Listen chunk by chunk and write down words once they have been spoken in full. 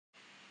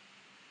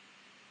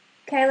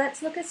Okay,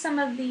 let's look at some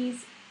of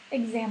these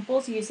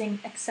examples using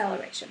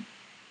acceleration.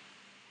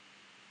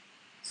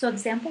 So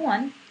example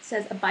 1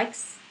 says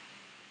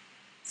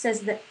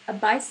that a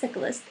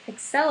bicyclist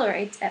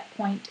accelerates at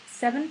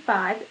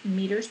 0.75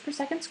 meters per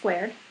second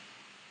squared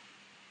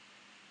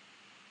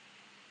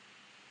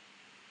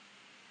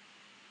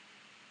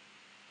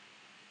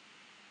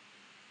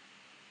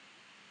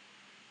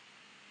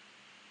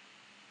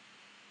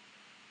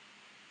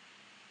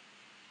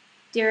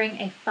during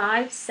a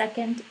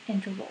 5-second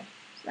interval.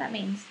 So that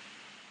means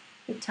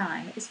the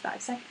time is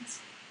 5 seconds.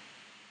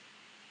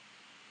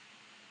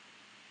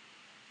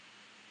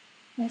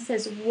 And it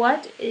says,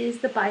 what is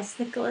the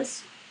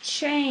bicyclist's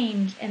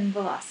change in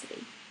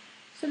velocity?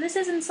 So this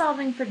isn't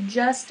solving for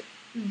just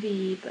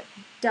v, but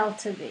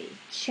delta v,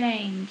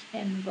 change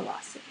in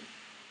velocity.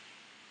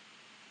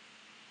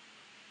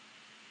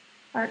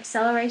 Our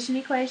acceleration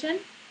equation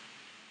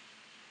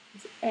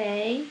is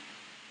a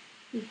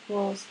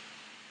equals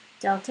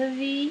delta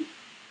v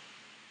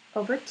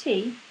over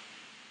t.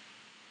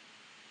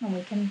 And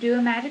we can do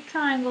a magic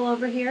triangle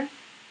over here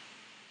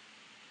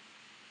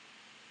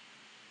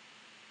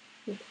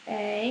with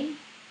a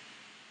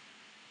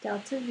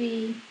delta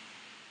v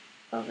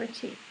over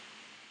t.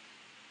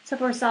 So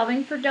if we're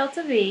solving for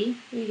delta v,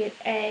 we get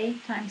a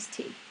times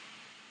t.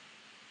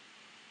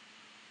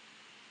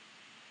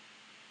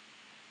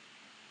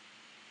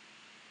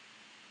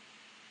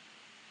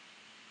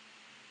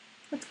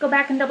 Let's go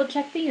back and double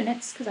check the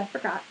units because I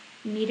forgot.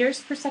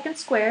 Meters per second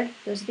squared,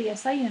 those are the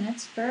SI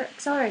units for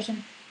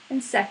acceleration,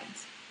 and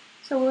seconds.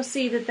 So we'll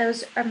see that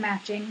those are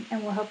matching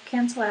and will help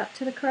cancel out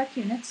to the correct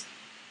units.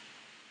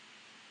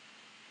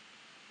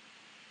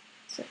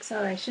 So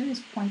acceleration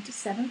is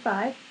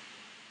 0.75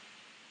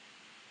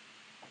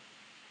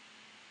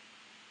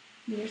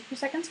 meters per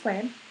second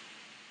squared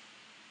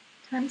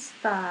times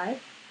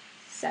 5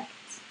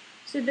 seconds.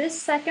 So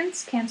this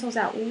seconds cancels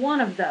out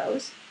one of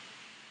those,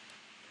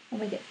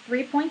 and we get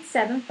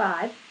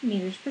 3.75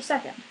 meters per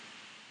second.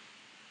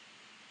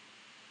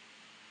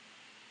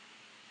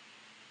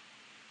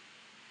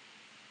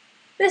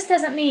 This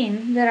doesn't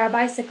mean that our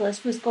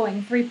bicyclist was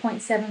going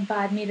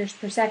 3.75 meters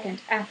per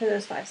second after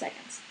those 5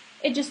 seconds.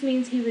 It just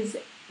means he was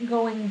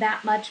going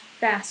that much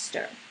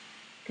faster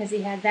because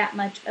he had that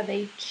much of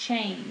a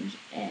change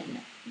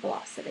in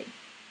velocity.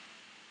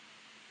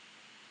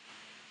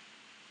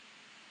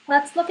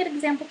 Let's look at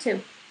example 2.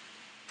 It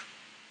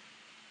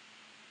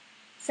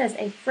says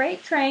a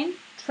freight train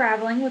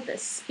traveling with a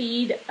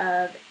speed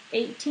of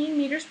 18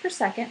 meters per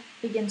second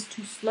begins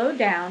to slow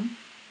down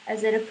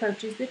as it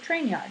approaches the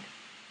train yard.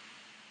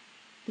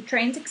 The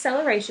train's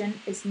acceleration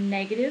is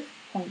negative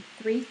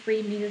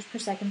 0.33 meters per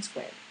second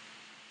squared.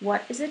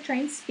 What is the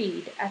train's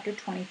speed after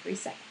 23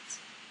 seconds?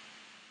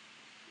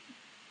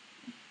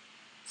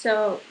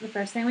 So the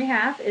first thing we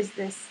have is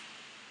this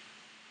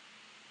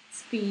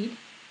speed.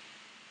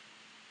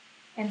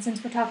 And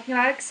since we're talking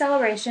about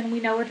acceleration,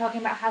 we know we're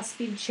talking about how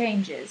speed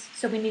changes.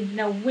 So we need to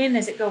know when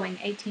is it going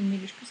 18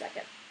 meters per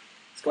second.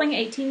 It's going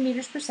 18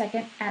 meters per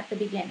second at the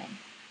beginning.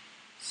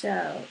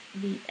 So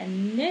the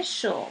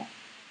initial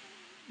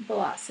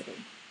velocity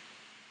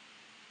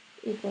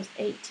equals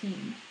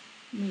 18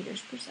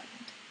 meters per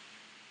second.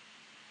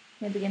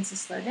 When it begins to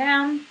slow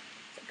down,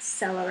 its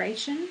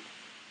acceleration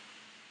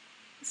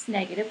is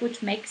negative,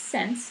 which makes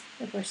sense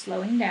if we're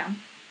slowing down.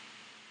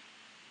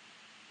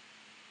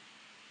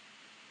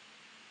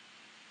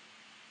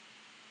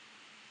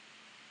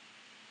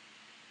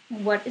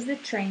 And what is the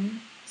train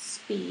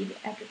speed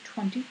after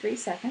 23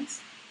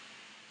 seconds?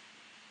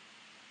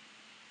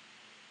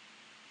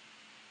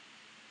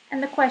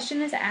 And the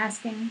question is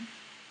asking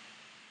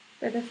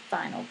for the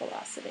final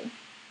velocity.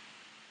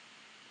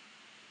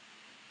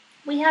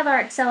 We have our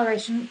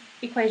acceleration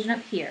equation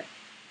up here,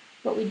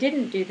 but we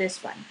didn't do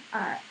this one.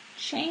 Our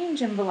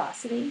change in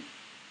velocity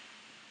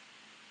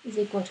is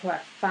equal to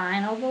our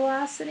final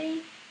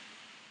velocity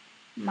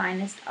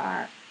minus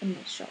our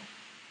initial.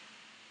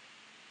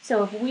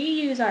 So if we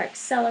use our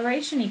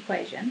acceleration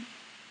equation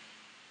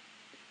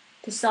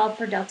to solve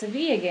for delta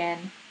v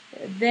again,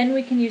 then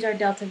we can use our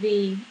delta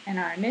v and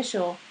our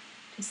initial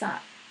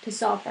to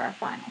solve for our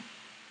final.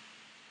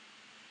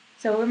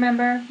 So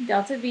remember,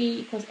 delta v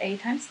equals a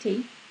times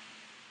t.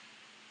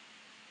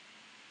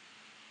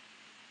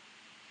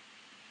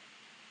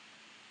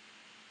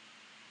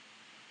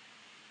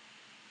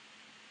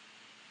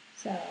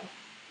 So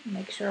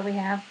make sure we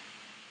have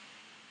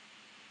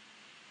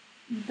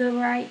the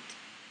right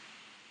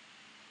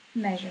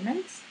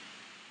measurements.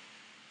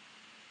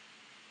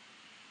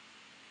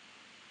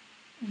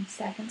 And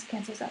seconds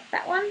cancels out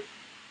that one.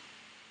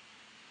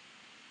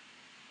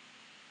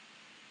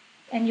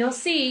 And you'll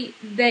see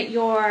that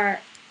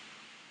your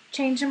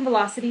change in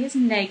velocity is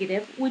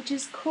negative, which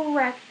is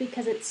correct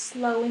because it's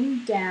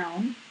slowing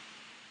down.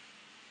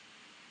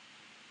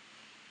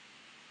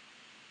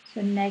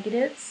 So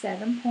negative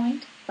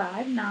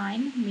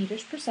 7.59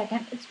 meters per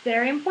second. It's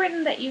very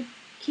important that you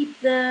keep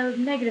the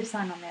negative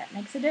sign on there. It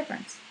makes a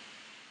difference.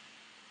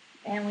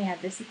 And we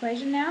have this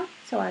equation now.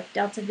 So our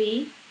delta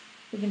v,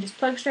 we can just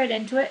plug straight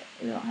into it.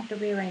 We don't have to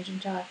rearrange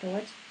until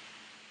afterwards.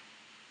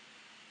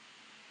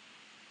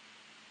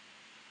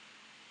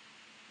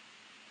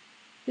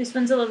 This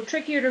one's a little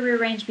trickier to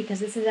rearrange because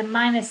this is a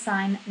minus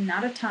sign,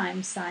 not a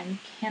times sign. You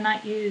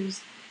cannot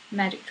use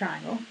magic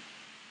triangle.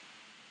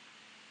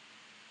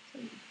 So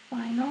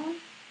final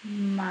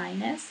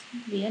minus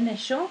the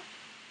initial.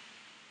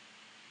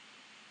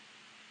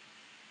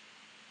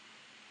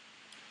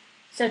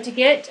 So to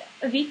get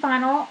V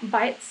final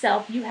by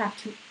itself, you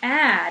have to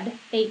add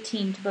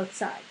 18 to both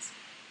sides.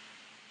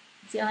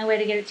 It's the only way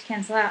to get it to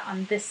cancel out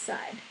on this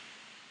side.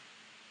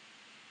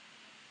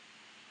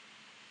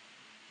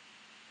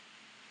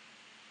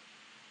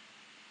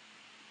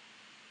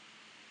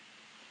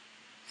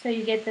 So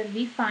you get the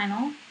V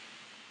final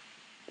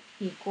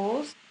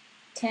equals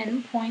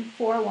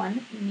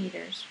 10.41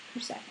 meters per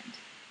second.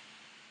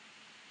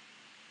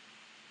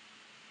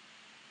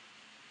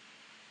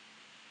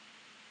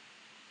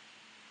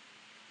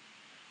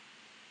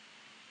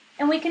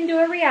 And we can do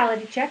a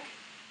reality check.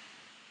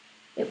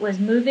 It was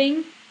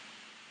moving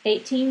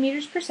 18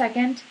 meters per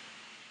second.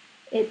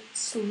 It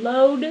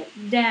slowed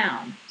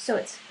down, so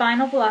its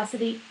final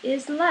velocity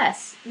is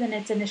less than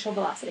its initial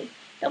velocity.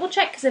 Double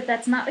check, because if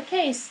that's not the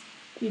case,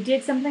 you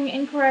did something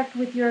incorrect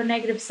with your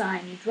negative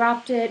sign. You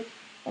dropped it,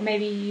 or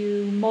maybe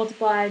you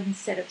multiplied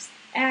instead of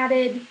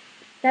added.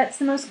 That's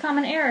the most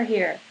common error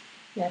here.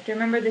 You have to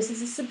remember this is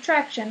a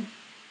subtraction.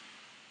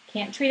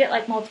 Can't treat it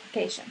like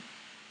multiplication.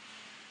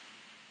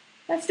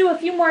 Let's do a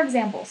few more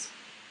examples.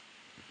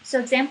 So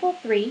example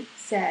 3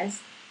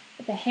 says,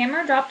 if a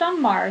hammer dropped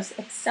on Mars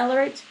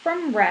accelerates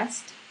from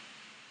rest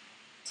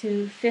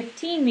to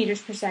 15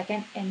 meters per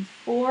second in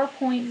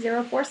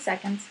 4.04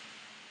 seconds,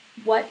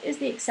 what is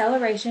the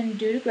acceleration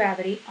due to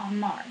gravity on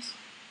Mars?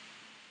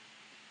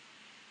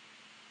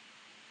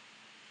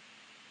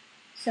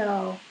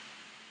 So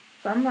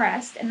from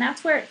rest, and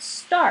that's where it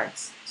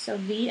starts. So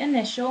V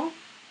initial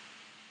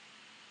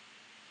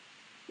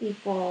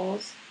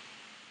equals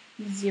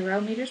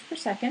 0 meters per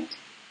second,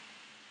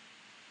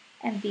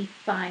 and V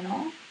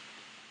final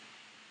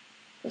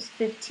was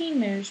 15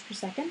 meters per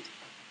second.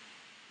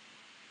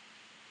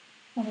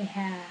 And we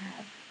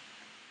have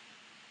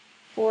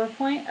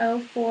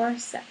 4.04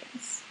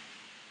 seconds.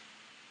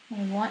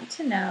 And we want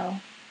to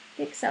know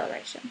the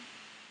acceleration.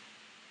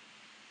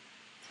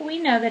 So we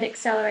know that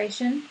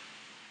acceleration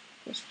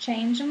is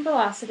change in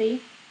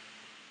velocity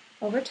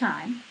over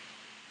time.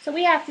 So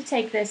we have to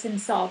take this and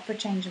solve for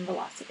change in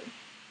velocity.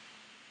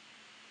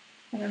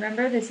 And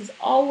remember, this is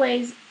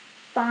always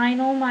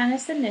final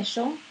minus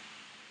initial.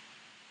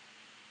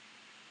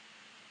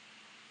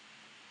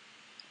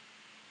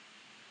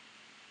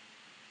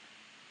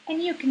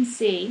 And you can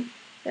see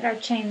that our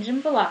change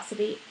in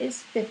velocity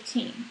is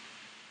 15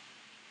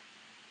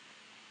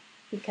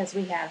 because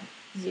we have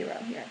 0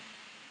 here.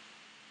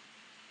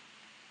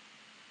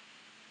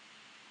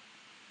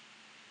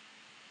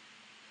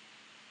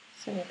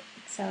 So we have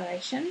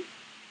acceleration,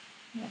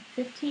 we have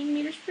 15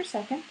 meters per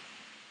second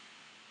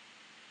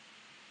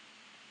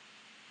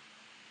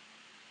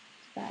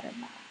divided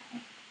by.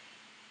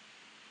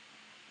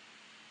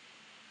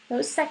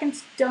 Those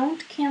seconds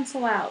don't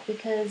cancel out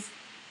because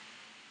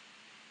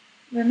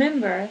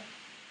remember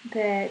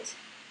that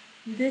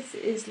this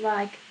is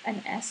like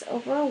an s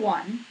over a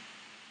 1,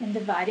 and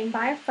dividing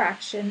by a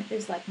fraction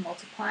is like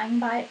multiplying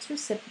by its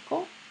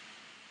reciprocal.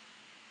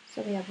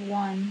 So we have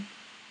 1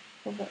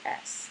 over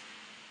s.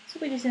 So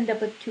we just end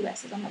up with 2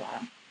 s's on the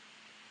bottom.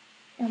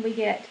 And we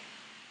get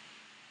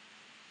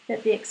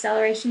that the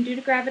acceleration due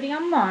to gravity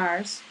on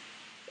Mars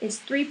is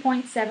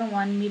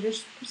 3.71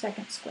 meters per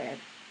second squared.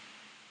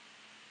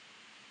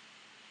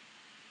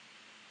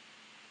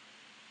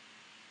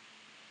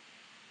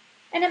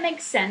 And it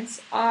makes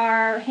sense.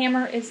 Our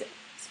hammer is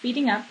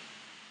speeding up,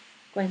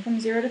 going from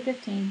 0 to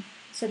 15,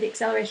 so the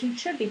acceleration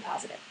should be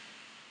positive.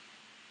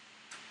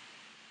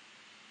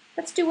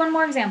 Let's do one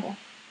more example.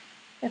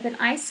 If an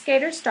ice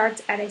skater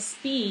starts at a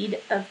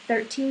speed of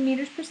 13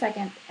 meters per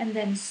second and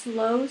then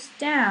slows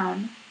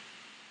down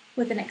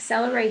with an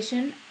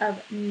acceleration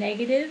of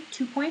negative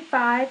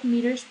 2.5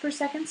 meters per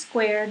second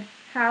squared,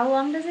 how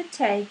long does it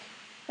take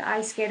the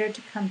ice skater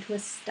to come to a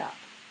stop?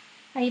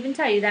 I even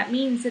tell you that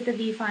means that the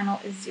V final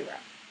is 0.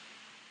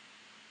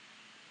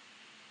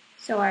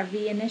 So our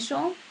V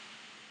initial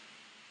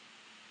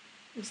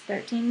is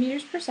 13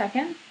 meters per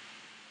second.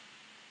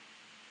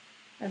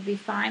 Our V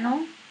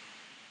final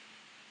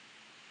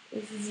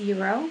is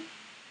 0.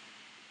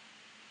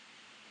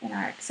 And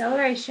our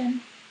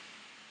acceleration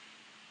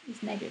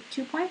is negative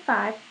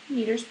 2.5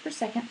 meters per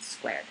second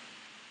squared.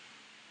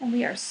 And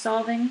we are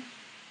solving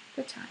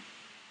for time.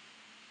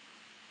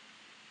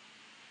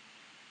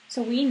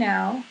 So we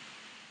know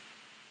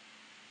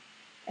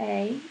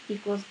A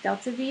equals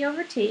delta V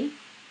over T.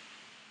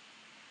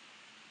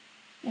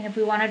 And if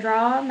we want to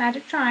draw a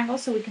magic triangle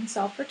so we can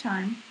solve for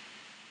time,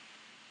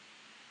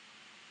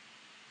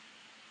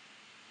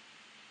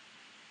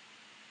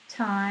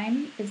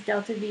 time is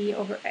delta V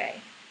over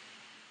A.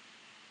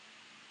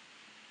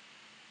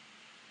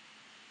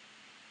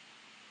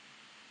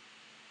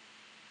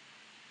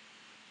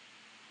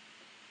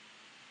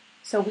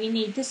 So we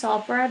need to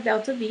solve for our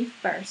delta V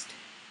first.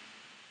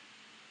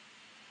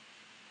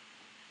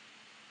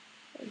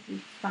 V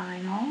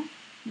final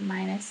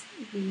minus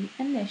the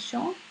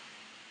initial.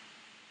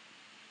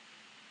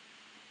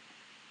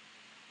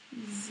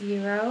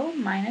 0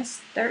 minus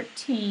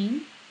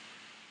 13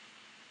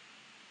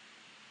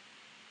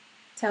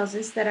 tells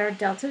us that our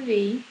delta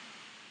V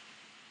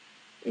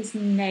is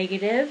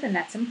negative, and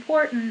that's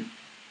important,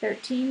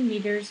 13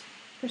 meters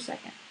per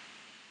second.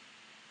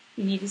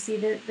 You need to see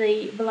that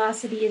the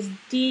velocity is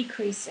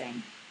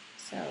decreasing,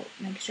 so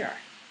make sure.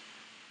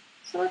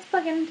 So let's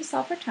plug in to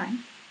solve for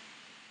time.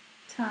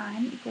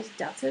 Time equals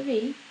delta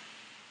V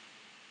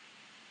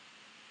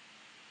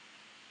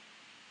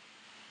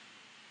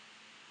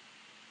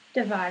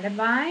divided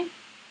by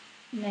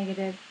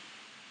negative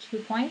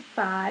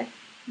 2.5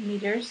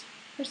 meters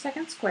per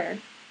second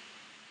squared.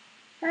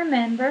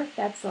 Remember,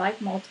 that's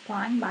like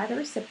multiplying by the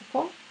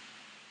reciprocal.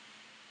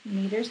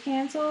 Meters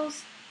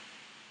cancels,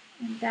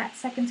 and that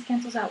seconds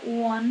cancels out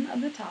one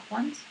of the top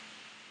ones.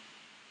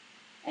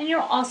 And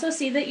you'll also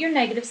see that your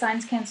negative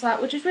signs cancel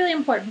out, which is really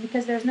important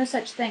because there's no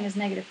such thing as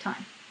negative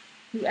time.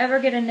 If you ever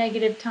get a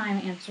negative time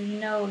answer, you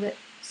know that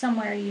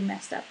somewhere you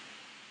messed up.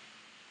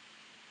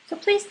 So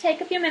please take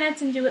a few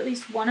minutes and do at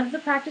least one of the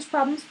practice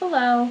problems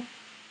below.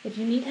 If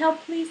you need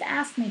help, please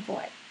ask me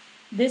for it.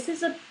 This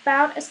is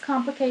about as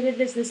complicated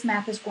as this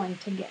math is going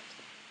to get.